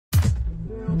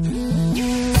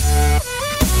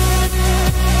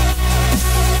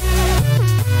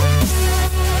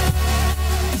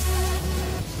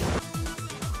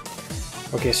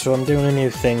Okay, so I'm doing a new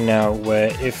thing now where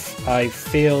if I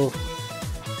fail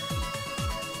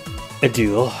a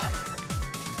duel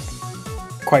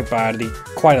quite badly,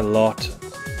 quite a lot,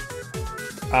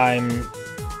 I'm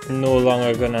no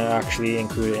longer gonna actually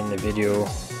include it in the video.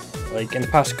 Like in the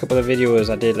past couple of videos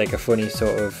I did like a funny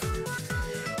sort of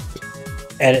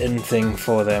editing thing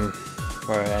for them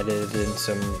where I edited in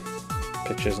some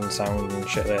pictures and sound and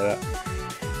shit like that.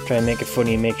 Try and make it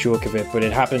funny and make joke of it, but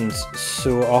it happens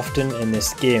so often in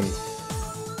this game.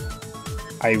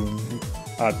 I'm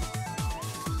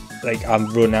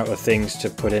running out of things to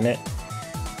put in it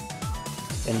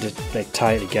and to like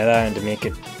tie it together and to make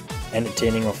it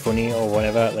entertaining or funny or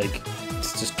whatever. Like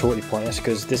it's just totally pointless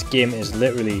because this game is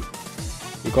literally,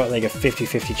 you've got like a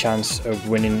 50-50 chance of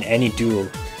winning any duel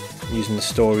using the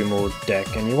story mode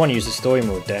deck, and you want to use the story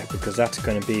mode deck because that's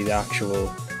going to be the actual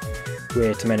way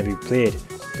it's meant to be played,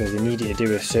 because they need you to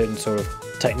do a certain sort of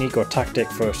technique or tactic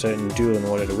for a certain duel in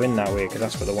order to win that way, because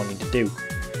that's what they want you to do.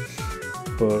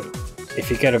 But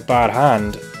if you get a bad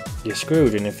hand, you're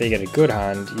screwed, and if they get a good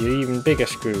hand, you're even bigger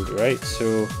screwed, right?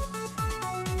 So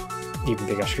even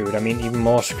bigger screwed, I mean even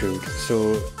more screwed.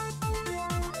 So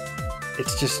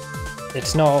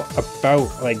it's not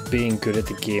about like being good at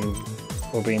the game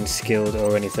or being skilled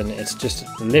or anything. It's just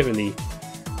literally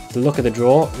the look of the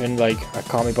draw, and like I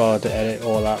can't be bothered to edit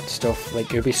all that stuff.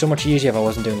 Like it would be so much easier if I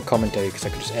wasn't doing commentary, because I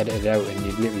could just edit it out and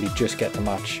you'd literally just get the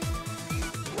match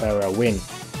where I win.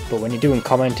 But when you're doing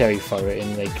commentary for it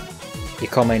and like you're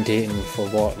commentating for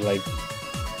what, like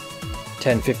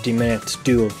 10-15 minutes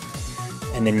duel,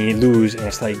 and then you lose and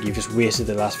it's like you've just wasted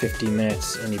the last 15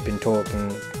 minutes and you've been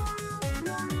talking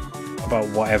about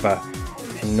whatever,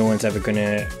 and no one's ever going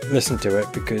to listen to it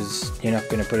because you're not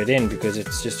going to put it in, because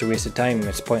it's just a waste of time.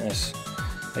 It's pointless.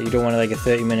 Like you don't want like a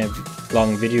 30-minute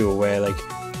long video where like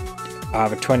I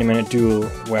have a 20-minute duel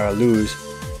where I lose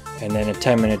and then a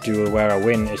 10-minute duel where I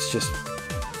win. It's just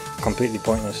completely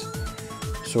pointless.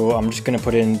 So I'm just going to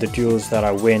put in the duels that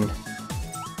I win,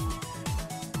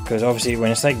 because obviously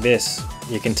when it's like this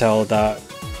you can tell that,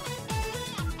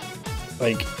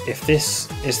 like if this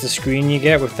is the screen you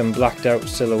get with them blacked out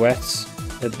silhouettes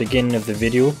at the beginning of the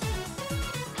video,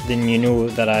 then you know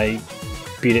that I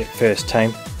beat it first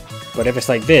time. But if it's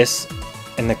like this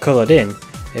and they're coloured in,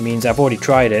 it means I've already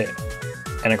tried it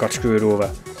and I got screwed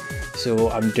over,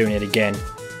 so I'm doing it again.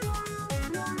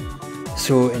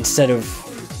 So instead of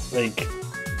like,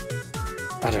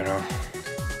 I don't know,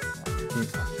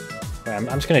 I'm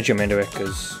just gonna jump into it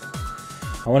because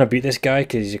I want to beat this guy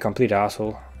because he's a complete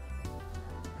asshole,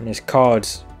 and his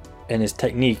cards and his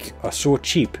technique are so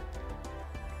cheap.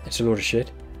 It's a load of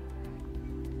shit.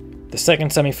 The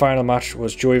second semi-final match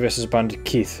was Joey vs Bandit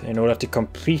Keith. In order to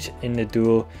compete in the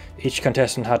duel, each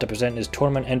contestant had to present his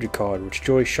tournament entry card, which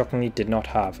Joey shockingly did not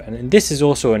have. And this is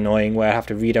also annoying, where I have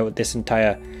to read out this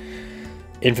entire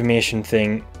information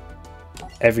thing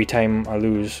every time I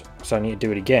lose, so I need to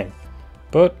do it again.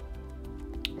 But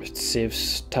it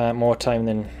saves time, more time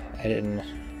than editing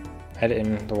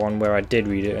the one where I did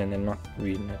read it and then not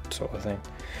reading it, sort of thing.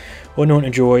 Unknown to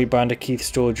Joey, Bandit Keith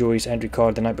stole Joey's entry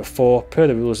card the night before. Per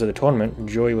the rules of the tournament,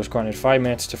 Joey was granted 5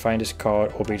 minutes to find his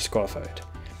card or be disqualified.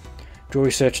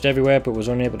 Joey searched everywhere but was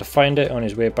unable to find it. On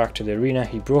his way back to the arena,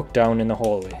 he broke down in the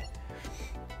hallway.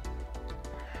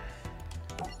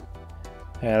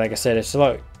 Like I said, it's a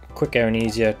lot quicker and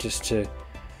easier just to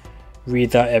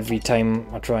read that every time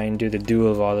I try and do the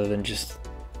duel, rather than just,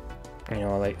 you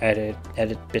know, like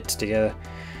edit bits together.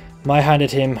 Mai handed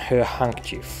him her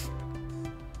handkerchief.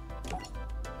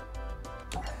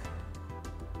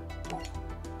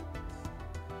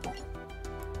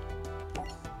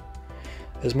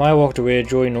 As Mai walked away,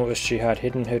 Joey noticed she had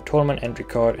hidden her tournament entry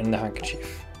card in the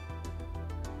handkerchief.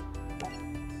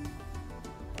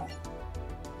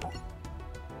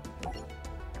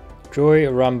 Joey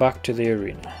ran back to the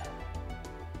arena.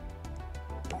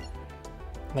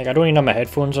 Like, I don't even have my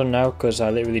headphones on now because I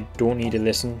literally don't need to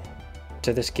listen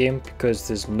to this game because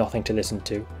there's nothing to listen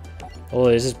to. All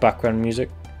it is background music.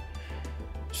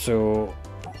 So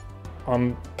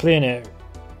I'm playing it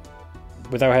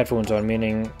without headphones on,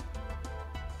 meaning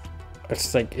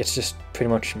it's like, it's just pretty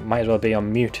much might as well be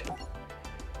on mute.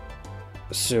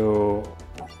 So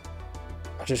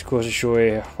it just goes to show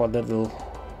you what little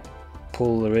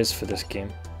pull there is for this game.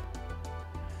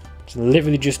 It's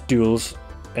literally just duels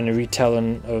and a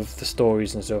retelling of the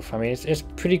stories and stuff. I mean, it's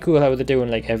pretty cool how they're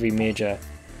doing like every major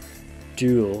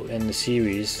duel in the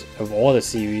series, of all the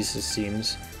series it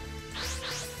seems.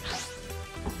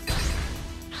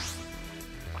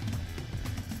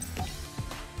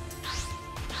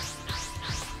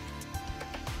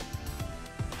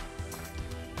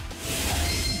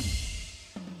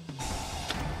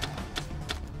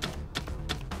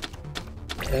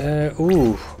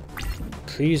 Ooh.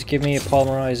 Please give me a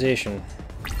polymerization.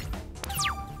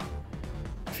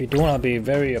 If you don't, I'll be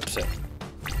very upset.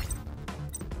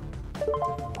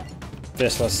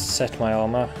 First, let's set my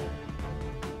armor.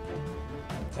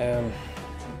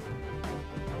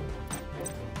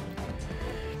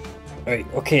 Right,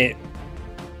 okay.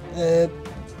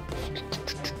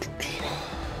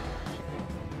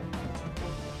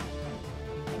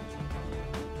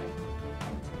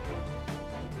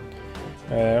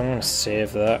 I'm gonna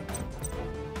save that.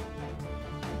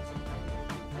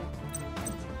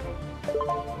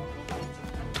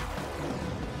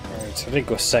 Alright, so I did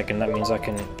go second, that means I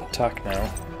can attack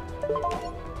now.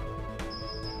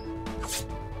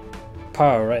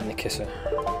 Power right in the kisser.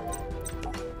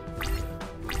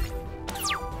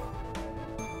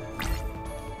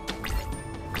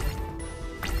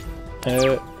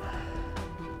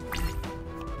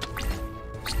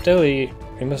 Still, he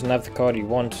mustn't have the card he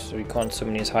wants, so he can't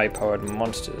summon his high-powered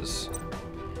monsters.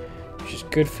 Which is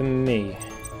good for me.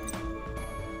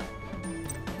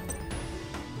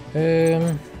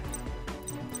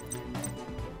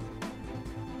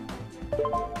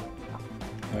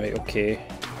 Alright, okay.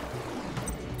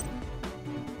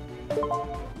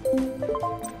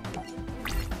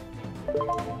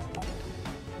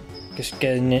 Just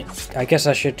getting it. I guess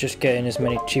I should just get in as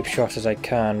many cheap shots as I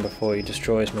can before he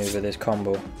destroys me with his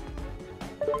combo.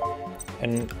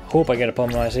 And hope I get a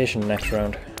polymerization next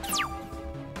round.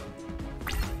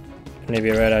 Maybe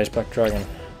a red eyes black dragon.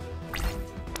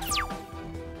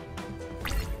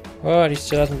 Oh, he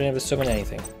still hasn't been able to summon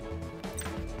anything.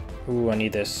 Ooh, I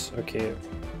need this. Okay.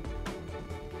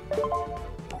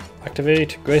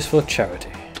 Activate graceful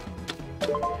charity.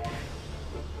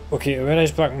 Okay, red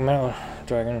eyes black metal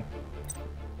dragon.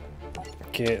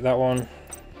 Okay, that one.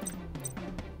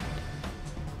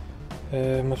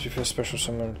 Must be for a special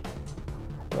summon.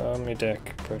 My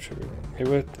deck.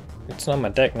 It's not my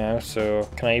deck now, so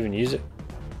can I even use it?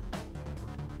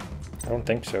 I don't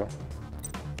think so.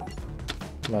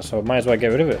 So I might as well get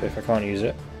rid of it if I can't use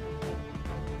it.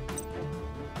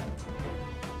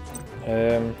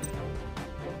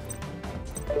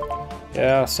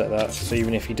 Yeah, I'll set that. So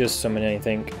even if he does summon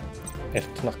anything,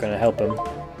 it's not going to help him.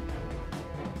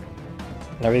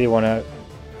 I really want to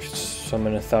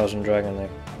summon 1,000 dragon there.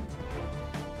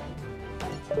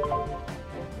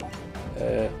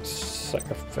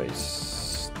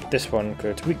 Sacrifice this one,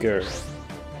 it's weaker.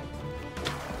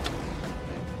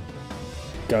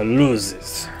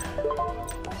 Loses.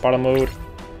 Battle mode.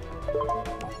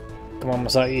 Come on,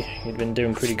 Masaki, you've been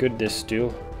doing pretty good this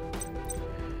duel.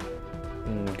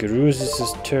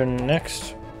 Garuz's turn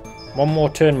next. One more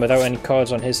turn without any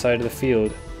cards on his side of the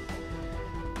field.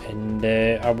 And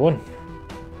I won.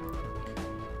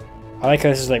 I like how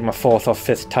this is like my 4th or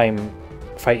 5th time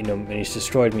fighting him, and he's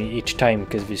destroyed me each time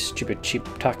because of his stupid cheap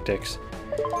tactics.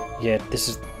 Yeah, this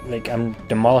is like, I'm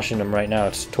demolishing him right now.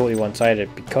 It's totally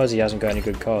one-sided because he hasn't got any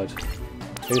good cards.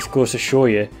 This goes to show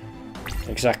you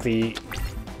exactly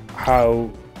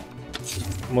how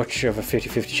much of a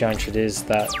 50-50 chance it is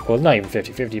that, well, not even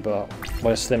 50-50, but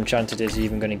what a slim chance it is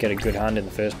even going to get a good hand in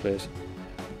the first place.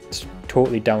 It's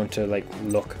totally down to like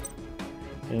luck.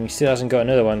 And he still hasn't got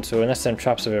another one, so unless them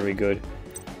traps are very good,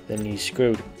 then he's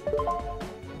screwed.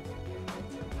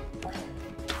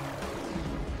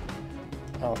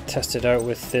 I'll test it out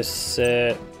with this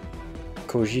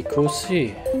Koji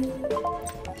Kosi.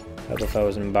 I don't know if I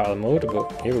was in battle mode,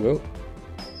 but here we go.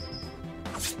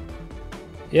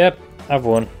 Yep, I've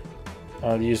won.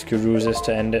 I'll use Garuz's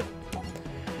to end it.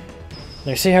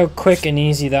 Now see how quick and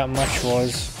easy that match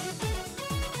was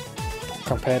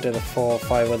compared to the 4 or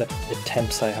 5 other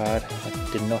attempts I had.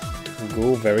 That did not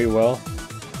go very well.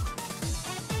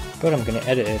 But I'm going to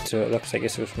edit it so it looks like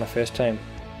this was my first time.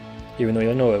 Even though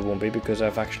you'll know it won't be because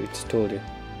I've actually just told you.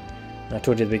 And I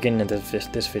told you at the beginning of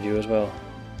this video as well.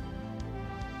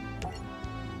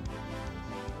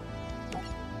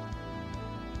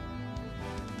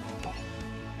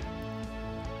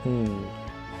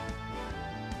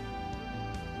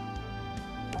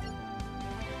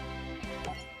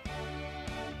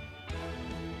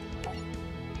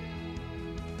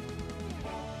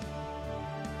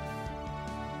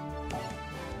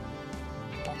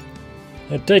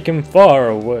 And take him far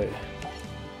away.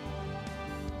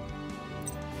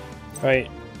 Right.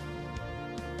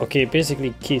 Okay,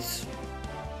 basically Keith's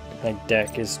like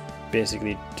deck is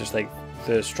basically just like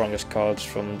the strongest cards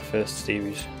from the first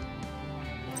series.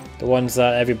 The ones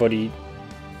that everybody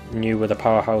knew were the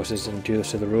powerhouses in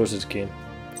Duelist of the Roses game.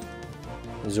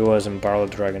 Zoas and Barrel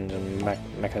Dragons and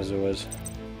Mecha Zoas.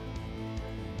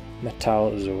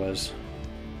 Metal Zoas.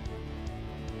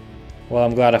 Well,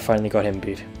 I'm glad I finally got him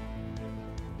beat.